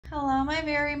Hello, my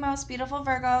very most beautiful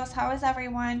Virgos. How is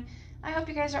everyone? I hope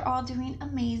you guys are all doing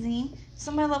amazing.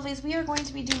 So my lovelies, we are going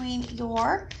to be doing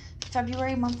your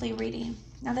February monthly reading.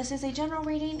 Now this is a general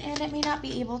reading and it may not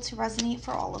be able to resonate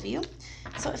for all of you.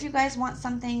 So if you guys want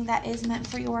something that is meant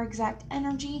for your exact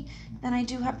energy, then I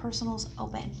do have personals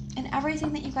open. And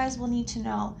everything that you guys will need to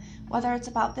know, whether it's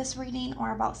about this reading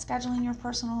or about scheduling your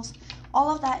personals,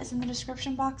 all of that is in the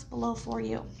description box below for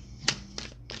you.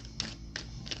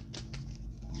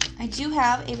 I do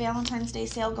have a Valentine's Day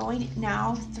sale going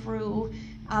now through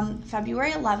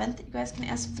February 11th. You guys can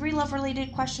ask 3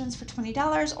 love-related questions for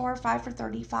 $20 or 5 for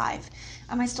 $35.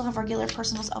 I still have regular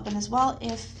personals open as well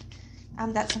if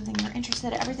that's something you're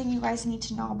interested in. Everything you guys need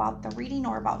to know about the reading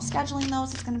or about scheduling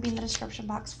those is going to be in the description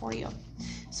box for you.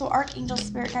 So archangels,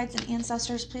 spirit guides, and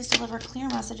ancestors, please deliver clear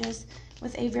messages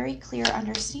with a very clear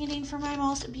understanding for my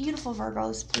most beautiful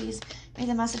Virgos, please. May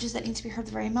the messages that need to be heard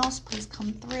the very most please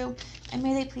come through, and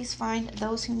may they please find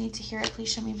those who need to hear it.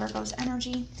 Please show me Virgo's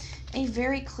energy, a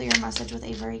very clear message with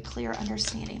a very clear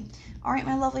understanding. All right,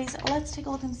 my lovelies, let's take a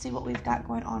look and see what we've got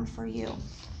going on for you.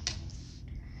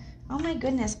 Oh my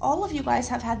goodness, all of you guys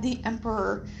have had the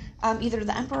Emperor, either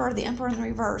the Emperor or the Emperor in the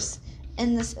reverse,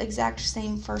 in this exact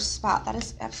same first spot. That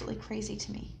is absolutely crazy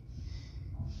to me.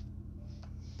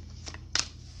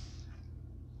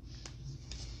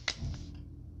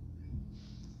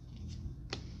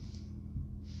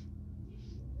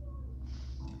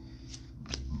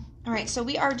 All right, so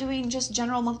we are doing just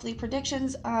general monthly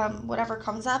predictions. Whatever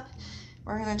comes up,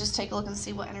 we're going to just take a look and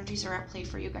see what energies are at play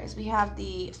for you guys. We have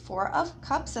the 4 of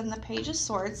Cups and the Page of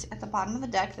Swords at the bottom of the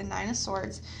deck, the 9 of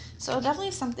Swords. So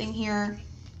definitely something here.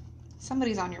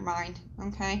 Somebody's on your mind,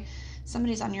 okay?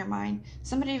 Somebody's on your mind.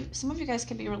 Some of you guys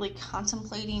could be really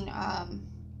contemplating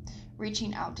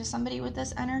reaching out to somebody with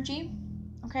this energy,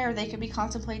 okay? Or they could be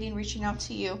contemplating reaching out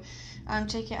to you.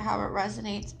 Take it how it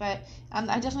resonates, but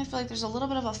I definitely feel like there's a little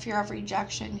bit of a fear of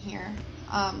rejection here,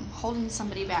 holding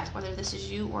somebody back, whether this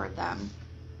is you or them.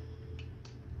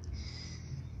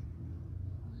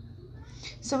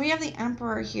 So we have the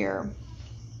Emperor here.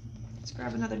 Let's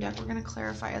grab another deck. We're going to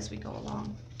clarify as we go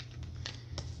along.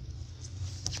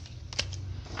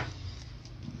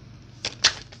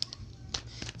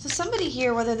 So somebody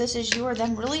here, whether this is you or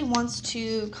them, really wants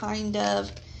to kind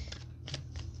of,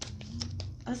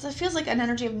 it feels like an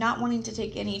energy of not wanting to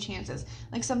take any chances.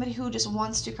 Like somebody who just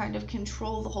wants to kind of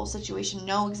control the whole situation,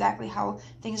 know exactly how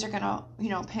things are going to,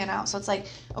 pan out. So it's like,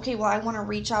 okay, well, I want to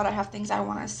reach out. I have things I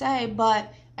want to say,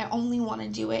 but I only want to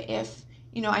do it if,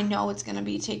 I know it's going to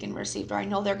be taken, received, or I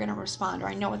know they're going to respond, or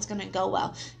I know it's going to go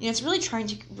well. It's really trying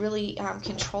to really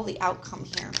control the outcome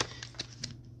here.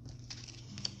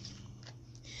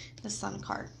 The Sun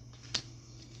card.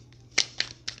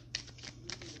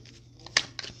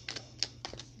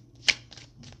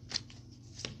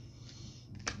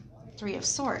 Three of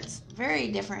Swords. Very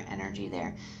different energy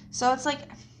there. So it's like,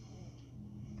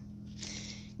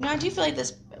 I do feel like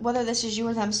this, whether this is you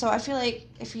or them, so I feel like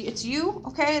if it's you,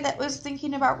 okay, that was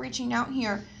thinking about reaching out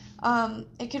here,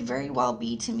 it could very well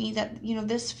be to me that,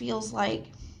 this feels like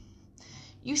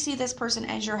you see this person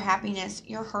as your happiness.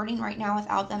 You're hurting right now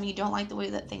without them. You don't like the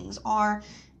way that things are,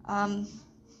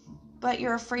 but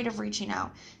you're afraid of reaching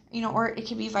out. Or it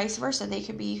could be vice versa. They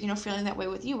could be, feeling that way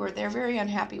with you, or they're very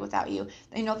unhappy without you.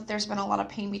 They know that there's been a lot of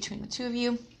pain between the two of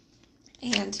you,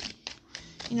 and,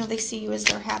 they see you as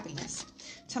their happiness.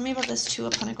 Tell me about this 2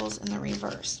 of Pentacles in the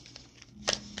reverse.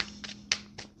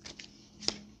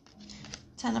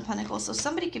 10 of Pentacles. So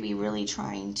somebody could be really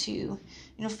trying to,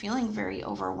 feeling very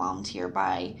overwhelmed here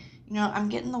by, I'm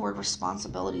getting the word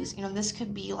responsibilities. This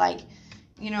could be like,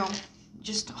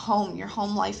 just your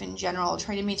home life in general,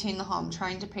 trying to maintain the home,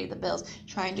 trying to pay the bills,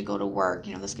 trying to go to work.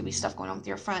 This could be stuff going on with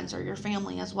your friends or your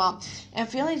family as well. And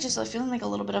feeling like a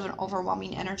little bit of an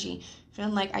overwhelming energy,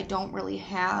 feeling like I don't really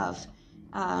have,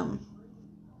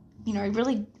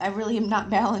 I really am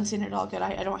not balancing it all good.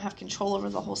 I don't have control over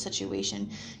the whole situation.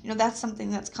 That's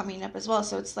something that's coming up as well.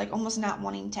 So it's like almost not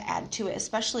wanting to add to it,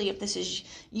 especially if this is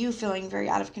you feeling very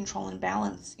out of control and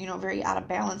balance, very out of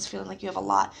balance, feeling like you have a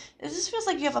lot. It just feels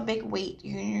like you have a big weight.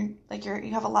 You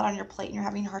have a lot on your plate and you're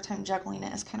having a hard time juggling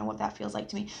it. Is kind of what that feels like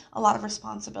to me. A lot of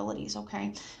responsibilities,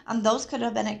 okay? Those could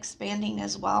have been expanding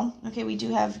as well. Okay, we do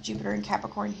have Jupiter and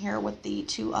Capricorn here with the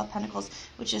 2 of Pentacles,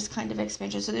 which is kind of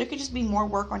expansion. So there could just be more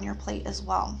work on your plate as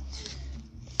well.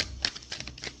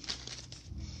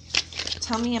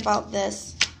 Tell me about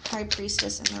this High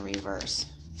Priestess in the reverse.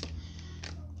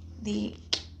 The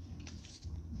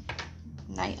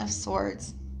Knight of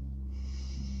Swords.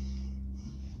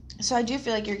 So I do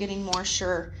feel like you're getting more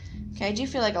sure. Okay, I do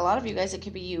feel like a lot of you guys, it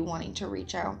could be you wanting to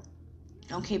reach out.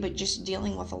 Okay, but just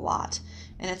dealing with a lot.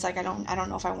 and it's like I don't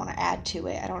know if I want to add to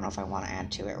it. I don't know if I want to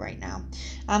add to it right now.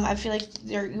 I feel like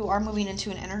you are moving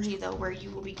into an energy though where you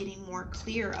will be getting more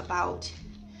clear about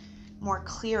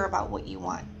what you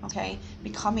want. Okay,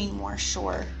 becoming more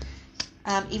sure.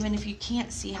 Even if you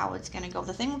can't see how it's going to go.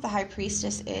 The thing with the High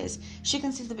Priestess is she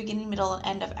can see the beginning, middle, and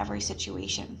end of every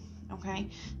situation. Okay,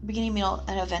 beginning, middle,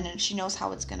 and end, and she knows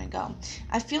how it's going to go.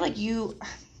 I feel like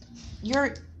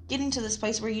you're getting to this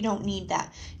place where you don't need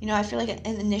that. I feel like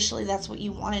initially that's what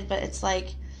you wanted, but it's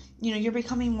like, you're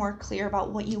becoming more clear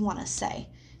about what you want to say.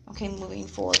 Okay, moving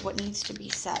forward, what needs to be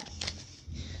said.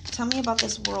 Tell me about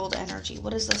this World energy.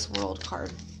 What is this World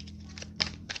card?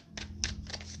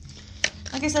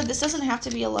 Like I said, this doesn't have to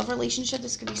be a love relationship.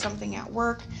 This could be something at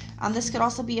work. This could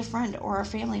also be a friend or a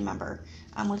family member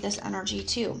with this energy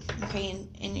too. Okay,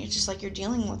 and it's just like you're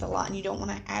dealing with a lot and you don't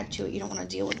want to add to it. You don't want to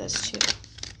deal with this too.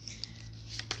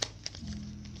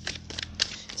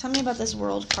 Tell me about this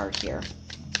World card here.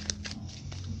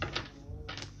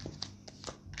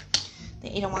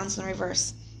 The Eight of Wands in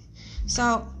reverse.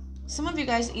 So some of you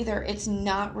guys, either it's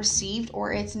not received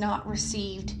or it's not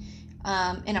received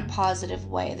in a positive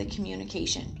way, the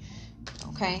communication.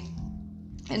 Okay,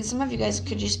 and some of you guys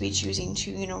could just be choosing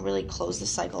to really close the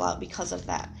cycle out because of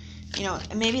that.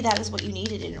 And maybe that is what you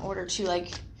needed in order to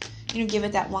give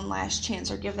it that one last chance,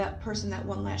 or give that person that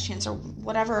one last chance, or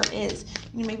whatever it is.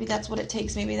 Maybe that's what it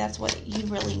takes. Maybe that's what you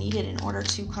really needed in order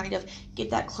to kind of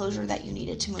get that closure that you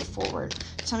needed to move forward.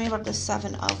 Tell me about the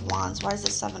Seven of Wands. Why is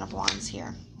the Seven of Wands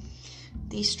here?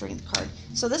 The Strength card.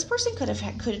 So this person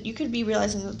you could be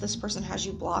realizing that this person has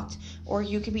you blocked, or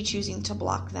you could be choosing to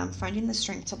block them, finding the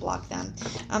strength to block them.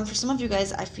 For some of you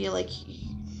guys, I feel like,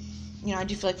 I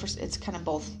do feel like it's kind of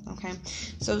both. Okay,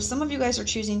 so some of you guys are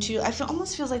choosing to,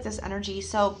 almost feels like this energy,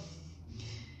 so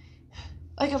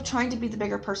like of trying to be the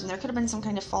bigger person. There could have been some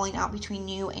kind of falling out between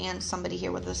you and somebody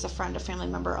here, whether it's a friend, a family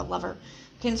member, a lover.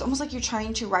 Okay, and it's almost like you're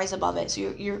trying to rise above it. So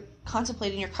you're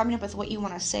contemplating, you're coming up with what you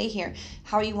want to say here,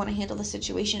 how you want to handle the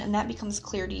situation, and that becomes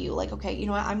clear to you. Like, okay, you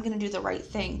know what, I'm going to do the right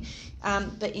thing.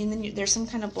 But then there's some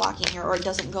kind of blocking here, or it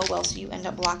doesn't go well, so you end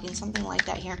up blocking, something like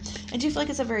that here. I do feel like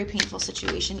it's a very painful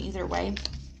situation either way.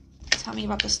 Tell me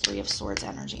about this Three of Swords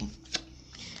energy.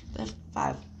 The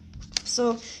Five.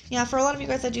 So, yeah, for a lot of you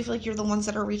guys, I do feel like you're the ones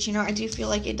that are reaching out. I do feel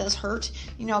like it does hurt,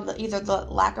 either the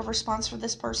lack of response for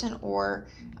this person, or,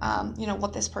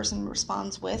 what this person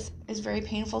responds with is very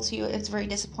painful to you. It's very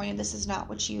disappointing. This is not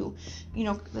what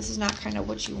this is not kind of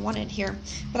what you wanted here.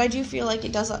 But I do feel like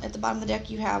it does, at the bottom of the deck,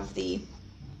 you have the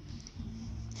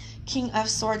King of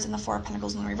Swords and the Four of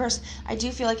Pentacles in the reverse. I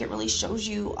do feel like it really shows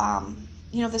you,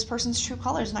 this person's true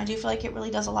colors, and I do feel like it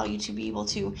really does allow you to be able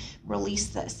to release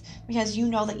this, because you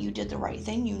know that you did the right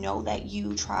thing, you know that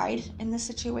you tried in this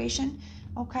situation,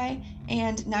 okay,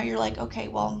 and now you're like, okay,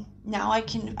 well, now I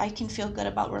can feel good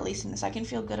about releasing this, I can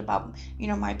feel good about,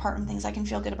 my part in things, I can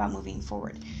feel good about moving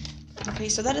forward. Okay,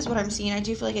 so that is what I'm seeing. I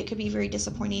do feel like it could be very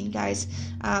disappointing, guys.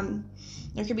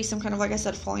 There could be some kind of, like I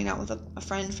said, falling out with a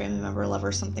friend, family member,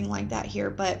 lover, something like that here,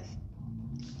 but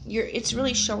it's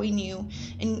really showing you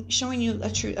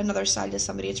another side to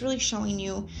somebody. It's really showing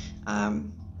you,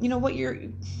 what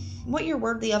you're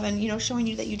worthy of, and showing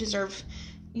you that you deserve,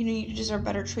 you deserve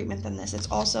better treatment than this. It's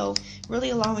also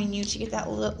really allowing you to get that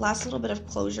last little bit of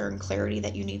closure and clarity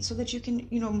that you need, so that you can,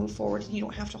 move forward, and you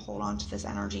don't have to hold on to this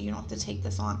energy. You don't have to take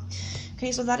this on.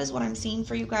 Okay, so that is what I'm seeing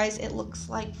for you guys. It looks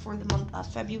like for the month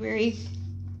of February.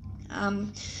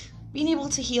 Being able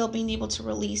to heal, being able to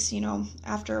release,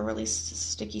 after a really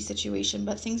sticky situation,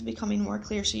 but things becoming more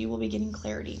clear, so you will be getting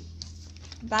clarity.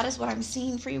 That is what I'm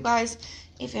seeing for you guys.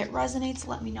 If it resonates,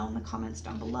 let me know in the comments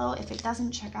down below. If it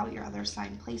doesn't, check out your other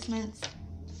sign placements.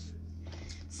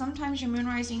 Sometimes your moon,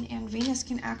 rising, and Venus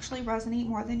can actually resonate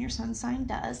more than your sun sign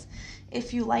does.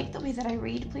 If you like the way that I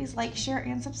read, please like, share,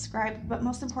 and subscribe. But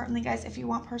most importantly, guys, if you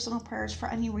want personal prayers for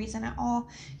any reason at all,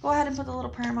 go ahead and put the little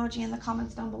prayer emoji in the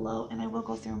comments down below, and I will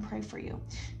go through and pray for you.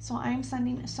 So I am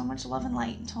sending so much love and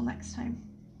light. Until next time.